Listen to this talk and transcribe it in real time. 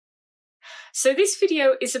So this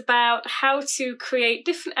video is about how to create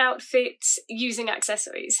different outfits using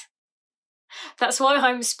accessories. That's why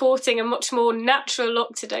I'm sporting a much more natural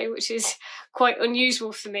look today, which is quite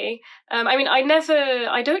unusual for me.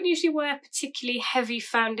 I don't usually wear particularly heavy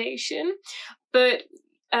foundation, but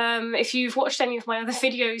if you've watched any of my other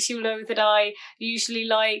videos, you'll know that I usually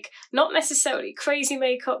like not necessarily crazy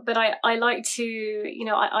makeup, but I like to,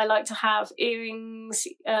 I like to have earrings,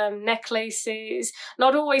 necklaces,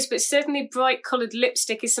 not always, but certainly bright coloured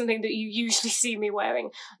lipstick is something that you usually see me wearing.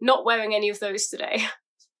 Not wearing any of those today.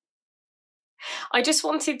 I just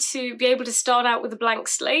wanted to be able to start out with a blank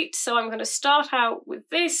slate, so I'm going to start out with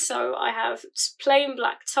this. So I have plain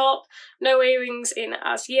black top, no earrings in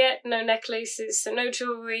as yet, no necklaces, so no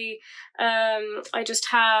jewellery. I just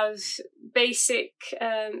have basic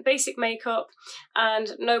makeup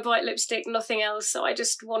and no bright lipstick, nothing else. So I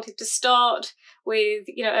just wanted to start with,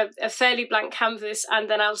 a fairly blank canvas, and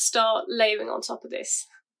then I'll start layering on top of this.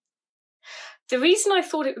 The reason I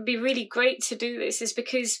thought it would be really great to do this is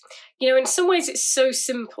because, in some ways it's so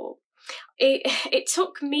simple. It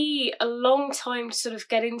took me a long time to sort of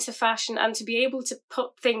get into fashion and to be able to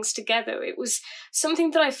put things together. It was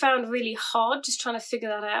something that I found really hard, just trying to figure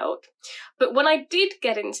that out. But when I did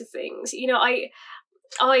get into things,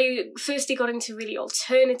 I firstly got into really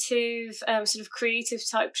alternative, sort of creative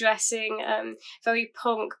type dressing, very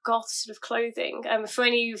punk, goth sort of clothing. For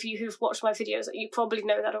any of you who've watched my videos, you probably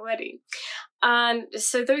know that already. And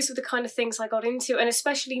so those were the kind of things I got into, and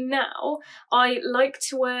especially now, I like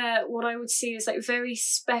to wear what I would see as like very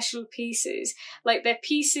special pieces. Like they're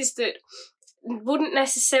pieces that wouldn't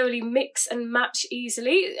necessarily mix and match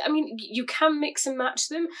easily. I mean, you can mix and match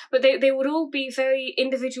them, but they would all be very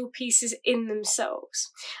individual pieces in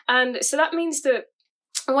themselves. And so that means that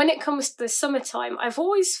when it comes to the summertime, I've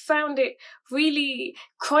always found it really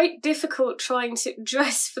quite difficult trying to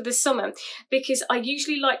dress for the summer, because I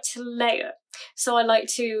usually like to layer. So I like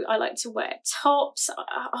to wear tops,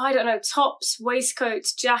 tops,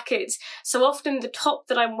 waistcoats, jackets. So often the top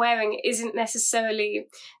that I'm wearing isn't necessarily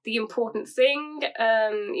the important thing.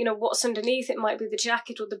 What's underneath, it might be the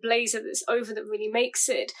jacket or the blazer that's over that really makes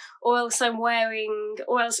it, or else it's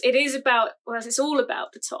all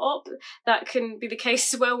about the top. That can be the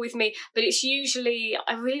case as well with me, but it's usually,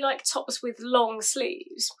 I really like tops with long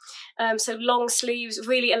sleeves. So long sleeves,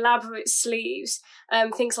 really elaborate sleeves,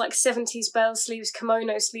 things like 70s bell sleeves,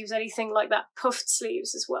 kimono sleeves, anything like that, puffed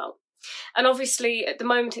sleeves as well. And obviously at the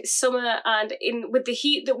moment it's summer, and with the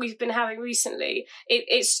heat that we've been having recently,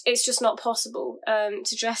 it's just not possible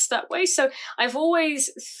to dress that way. So I've always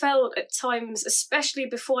felt at times, especially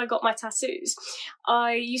before I got my tattoos,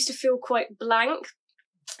 I used to feel quite blank.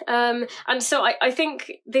 And so I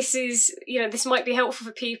think this is, this might be helpful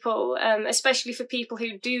for people, especially for people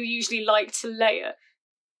who do usually like to layer.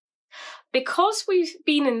 Because we've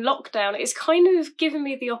been in lockdown, it's kind of given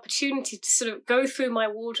me the opportunity to sort of go through my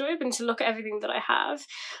wardrobe and to look at everything that I have.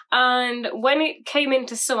 And when it came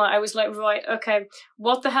into summer, I was like, right, okay,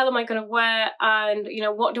 what the hell am I going to wear? And,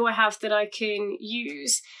 what do I have that I can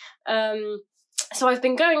use? So I've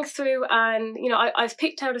been going through and, I've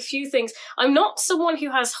picked out a few things. I'm not someone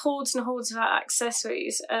who has hordes and hordes of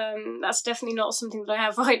accessories. That's definitely not something that I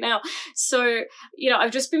have right now. So,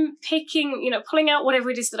 I've just been picking, pulling out whatever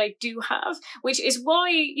it is that I do have, which is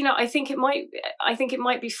why, I think it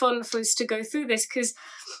might be fun for us to go through this, because,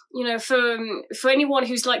 for anyone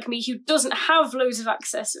who's like me, who doesn't have loads of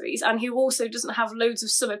accessories and who also doesn't have loads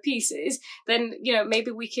of summer pieces, then,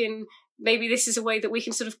 maybe this is a way that we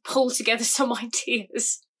can sort of pull together some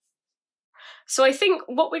ideas. So I think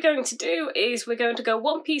what we're going to do is we're going to go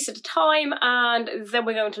one piece at a time, and then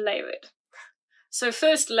we're going to layer it. So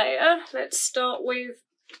first layer, let's start with,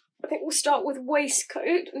 I think we'll start with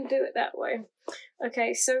waistcoat and do it that way.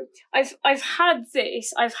 Okay, so I've had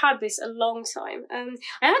this a long time.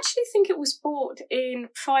 I actually think it was bought in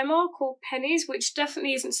Primark or Pennies, which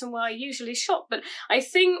definitely isn't somewhere I usually shop, but I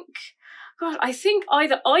think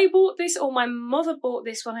either I bought this or my mother bought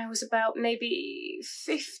this when I was about maybe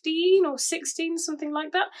 15 or 16, something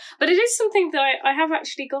like that. But it is something that I have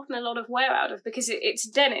actually gotten a lot of wear out of, because it's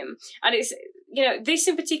denim, and it's, this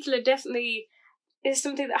in particular definitely is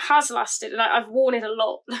something that has lasted, and I've worn it a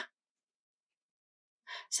lot.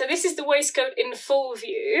 So this is the waistcoat in full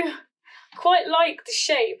view. Quite like the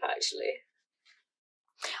shape, actually.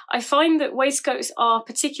 I find that waistcoats are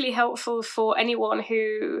particularly helpful for anyone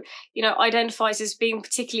who, identifies as being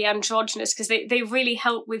particularly androgynous, because they really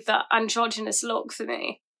help with that androgynous look for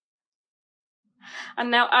me.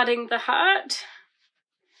 And now adding the hat.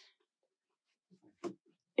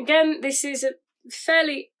 Again, this is a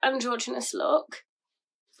fairly androgynous look.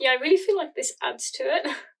 Yeah, I really feel like this adds to it.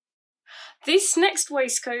 This next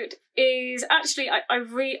waistcoat is actually, I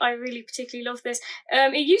really particularly love this.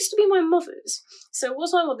 It used to be my mother's, so it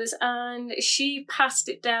was my mother's, and she passed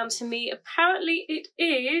it down to me. Apparently it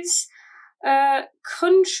is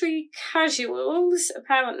country casuals,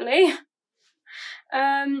 apparently.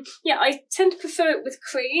 Yeah, I tend to prefer it with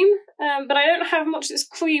cream, but I don't have much that's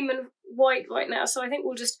cream and white right now, so I think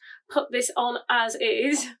we'll just put this on as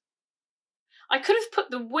is. I could have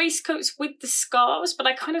put the waistcoats with the scarves, but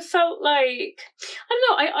I kind of felt like, I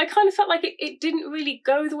don't know, I kind of felt like it didn't really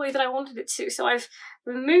go the way that I wanted it to. So I've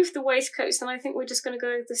removed the waistcoats, and I think we're just going to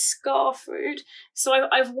go the scarf route. So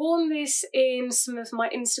I've worn this in some of my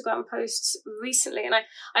Instagram posts recently, and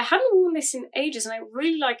I hadn't worn this in ages, and I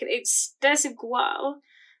really like it. It's desigual,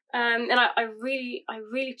 and I really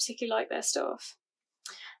particularly like their stuff.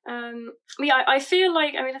 Yeah, I feel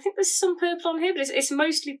like, I mean, I think there's some purple on here, but it's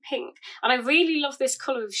mostly pink, and I really love this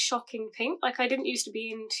colour of shocking pink. Like, I didn't used to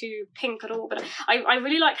be into pink at all, but I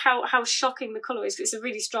really like how shocking the colour is. It's a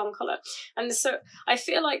really strong colour, and so I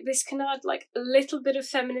feel like this can add like a little bit of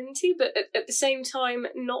femininity, but at the same time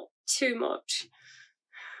not too much.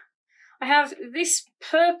 I have this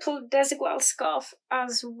purple desigual scarf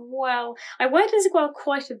as well. I wear desigual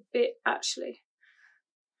quite a bit, actually.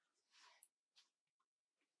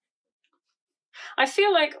 I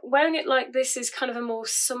feel like wearing it like this is kind of a more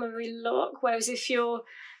summery look, whereas if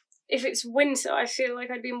it's winter, I feel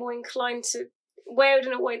like I'd be more inclined to wear it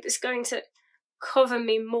in a way that's going to cover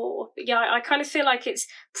me more. But yeah, I kind of feel like it's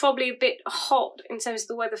probably a bit hot in terms of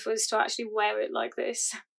the weather for us to actually wear it like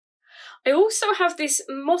this. I also have this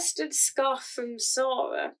mustard scarf from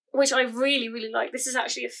Zara, which I really like. This is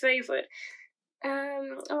actually a favourite.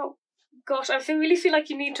 Oh gosh, I really feel like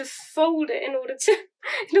you need to fold it in order to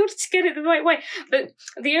get it the right way. But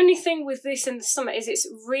the only thing with this in the summer is it's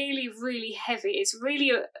really heavy. It's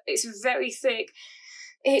very thick.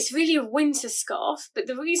 It's really a winter scarf, but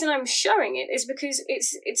the reason I'm showing it is because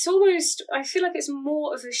it's almost, I feel like it's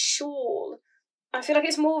more of a shawl. I feel like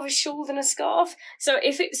it's more of a shawl than a scarf. So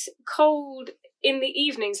if it's cold in the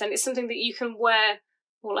evenings, then it's something that you can wear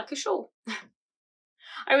more like a shawl.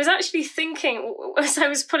 I was actually thinking, as I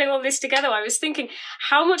was putting all this together, I was thinking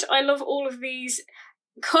how much I love all of these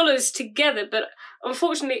colours together, but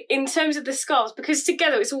unfortunately, in terms of the scarves, because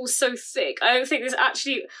together it's all so thick, I don't think there's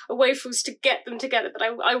actually a way for us to get them together, but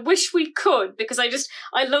I wish we could, because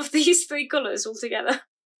I love these three colours all together.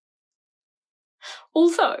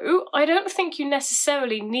 Although, I don't think you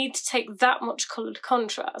necessarily need to take that much coloured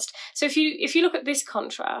contrast. So if you look at this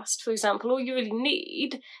contrast, for example, all you really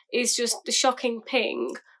need is just the shocking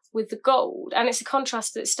pink with the gold, and it's a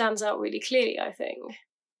contrast that stands out really clearly, I think.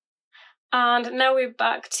 And now we're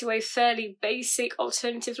back to a fairly basic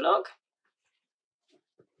alternative look.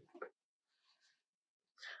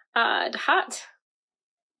 Add hat.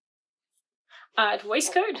 Add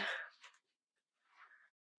waistcoat.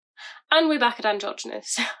 And we're back at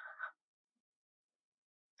androgynous.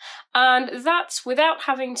 And that's without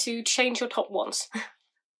having to change your top once.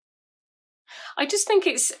 I just think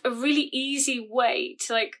it's a really easy way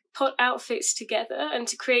to like put outfits together and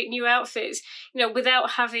to create new outfits, you know,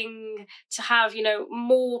 without having to have, you know,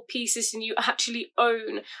 more pieces than you actually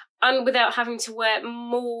own, and without having to wear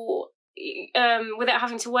more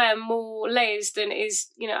layers than is,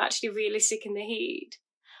 you know, actually realistic in the heat.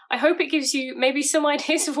 I hope it gives you maybe some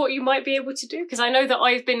ideas of what you might be able to do, because I know that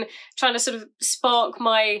I've been trying to sort of spark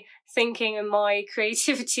my thinking and my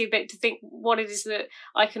creativity a bit to think what it is that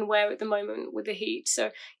I can wear at the moment with the heat.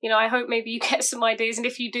 So, you know, I hope maybe you get some ideas, and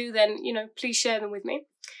if you do, then, you know, please share them with me.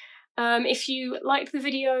 If you liked the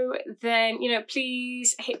video, then, you know,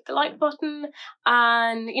 please hit the like button,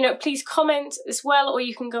 and, you know, please comment as well, or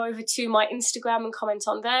you can go over to my Instagram and comment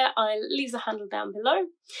on there. I'll leave the handle down below.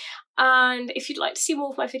 And if you'd like to see more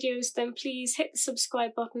of my videos, then please hit the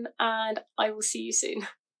subscribe button, and I will see you soon.